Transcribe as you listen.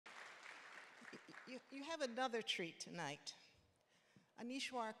You have another treat tonight.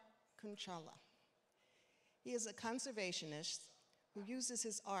 Aneeshwar Kunchala. He is a conservationist who uses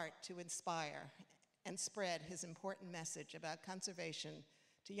his art to inspire and spread his important message about conservation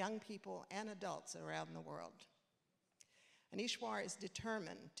to young people and adults around the world. Aneeshwar is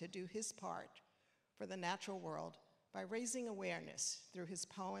determined to do his part for the natural world by raising awareness through his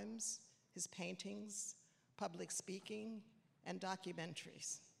poems, his paintings, public speaking, and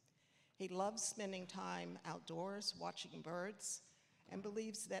documentaries. He loves spending time outdoors watching birds and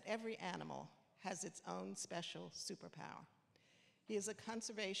believes that every animal has its own special superpower. He is a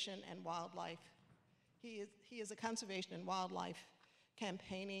conservation and wildlife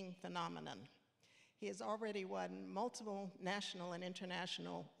campaigning phenomenon. He has already won multiple national and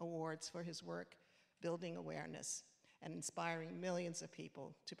international awards for his work building awareness and inspiring millions of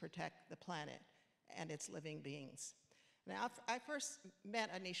people to protect the planet and its living beings. Now, I first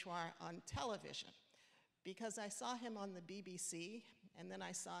met Aneeshwar on television because I saw him on the BBC, and then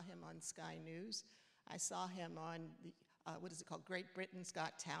I saw him on Sky News. I saw him on, Great Britain's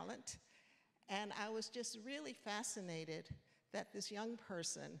Got Talent. And I was just really fascinated that this young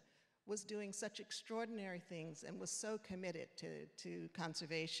person was doing such extraordinary things and was so committed to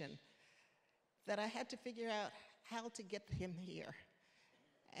conservation that I had to figure out how to get him here.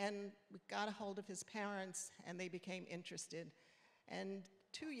 And we got a hold of his parents, and they became interested. And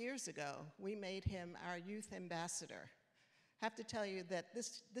 2 years ago, we made him our youth ambassador. I have to tell you that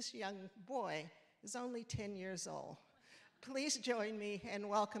this young boy is only 10 years old. Please join me in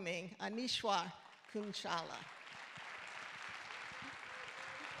welcoming Aneeshwar Kunchala.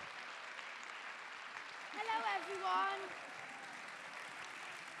 Hello, everyone.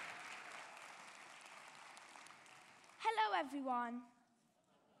 Hello, everyone.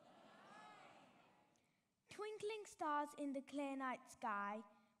 Twinkling stars in the clear night sky,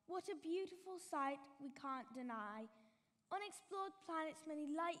 what a beautiful sight we can't deny. Unexplored planets many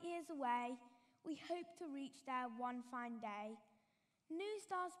light years away, we hope to reach there one fine day. New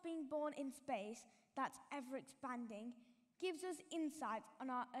stars being born in space that's ever expanding gives us insight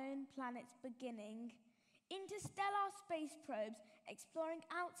on our own planet's beginning. Interstellar space probes exploring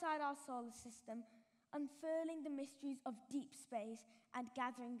outside our solar system, unfurling the mysteries of deep space and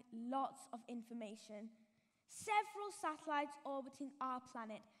gathering lots of information. Several satellites orbiting our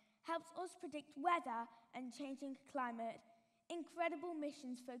planet helps us predict weather and changing climate. Incredible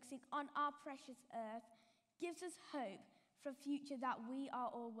missions focusing on our precious Earth gives us hope for a future that we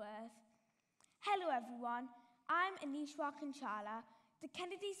are all worth. Hello everyone, I'm Aneeshwar Kunchala, the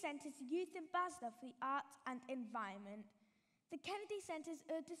Kennedy Center's Youth Ambassador for the Arts and Environment. The Kennedy Center's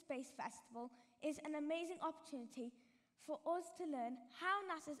Earth to Space Festival is an amazing opportunity for us to learn how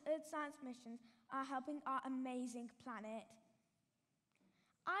NASA's Earth science missions are helping our amazing planet.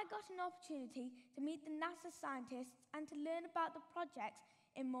 I got an opportunity to meet the NASA scientists and to learn about the projects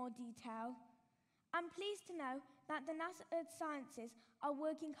in more detail. I'm pleased to know that the NASA Earth Sciences are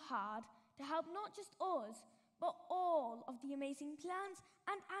working hard to help not just us, but all of the amazing plants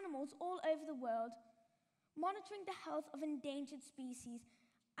and animals all over the world, monitoring the health of endangered species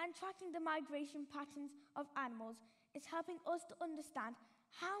and tracking the migration patterns of animals is helping us to understand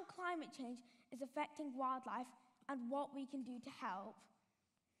how climate change is affecting wildlife and what we can do to help.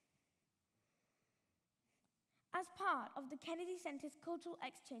 As part of the Kennedy Center's Cultural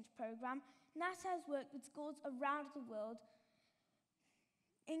Exchange Program, NASA has worked with schools around the world,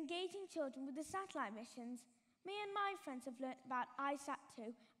 engaging children with the satellite missions. Me and my friends have learned about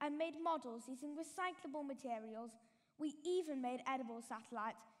ISAT-2 and made models using recyclable materials. We even made edible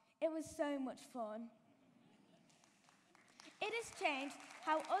satellites. It was so much fun. It has changed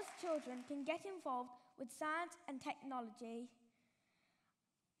how us children can get involved with science and technology.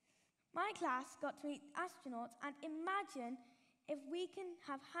 My class got to meet astronauts and imagine if we can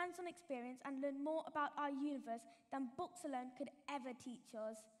have hands-on experience and learn more about our universe than books alone could ever teach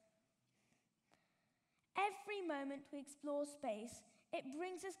us. Every moment we explore space, it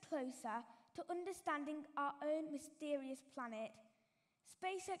brings us closer to understanding our own mysterious planet.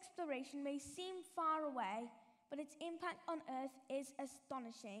 Space exploration may seem far away, but its impact on Earth is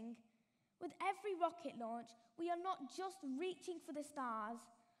astonishing. With every rocket launch, we are not just reaching for the stars,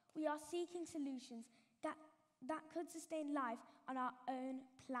 we are seeking solutions that could sustain life on our own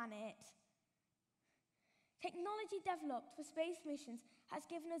planet. Technology developed for space missions has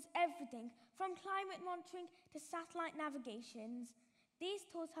given us everything from climate monitoring to satellite navigations. These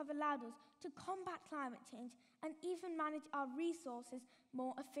tools have allowed us to combat climate change and even manage our resources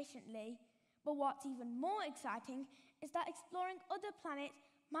more efficiently. But what's even more exciting is that exploring other planets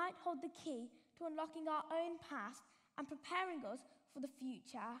might hold the key to unlocking our own past and preparing us for the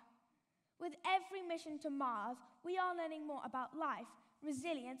future. With every mission to Mars, we are learning more about life,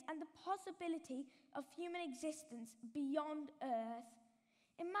 resilience, and the possibility of human existence beyond Earth.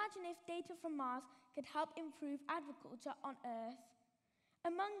 Imagine if data from Mars could help improve agriculture on Earth.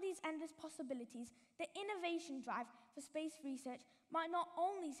 Among these endless possibilities, the innovation drive for space research might not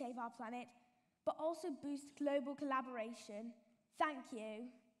only save our planet, but also boost global collaboration. Thank you.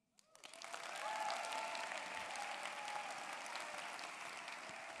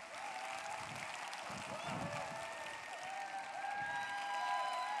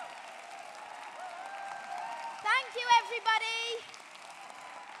 Thank you, everybody.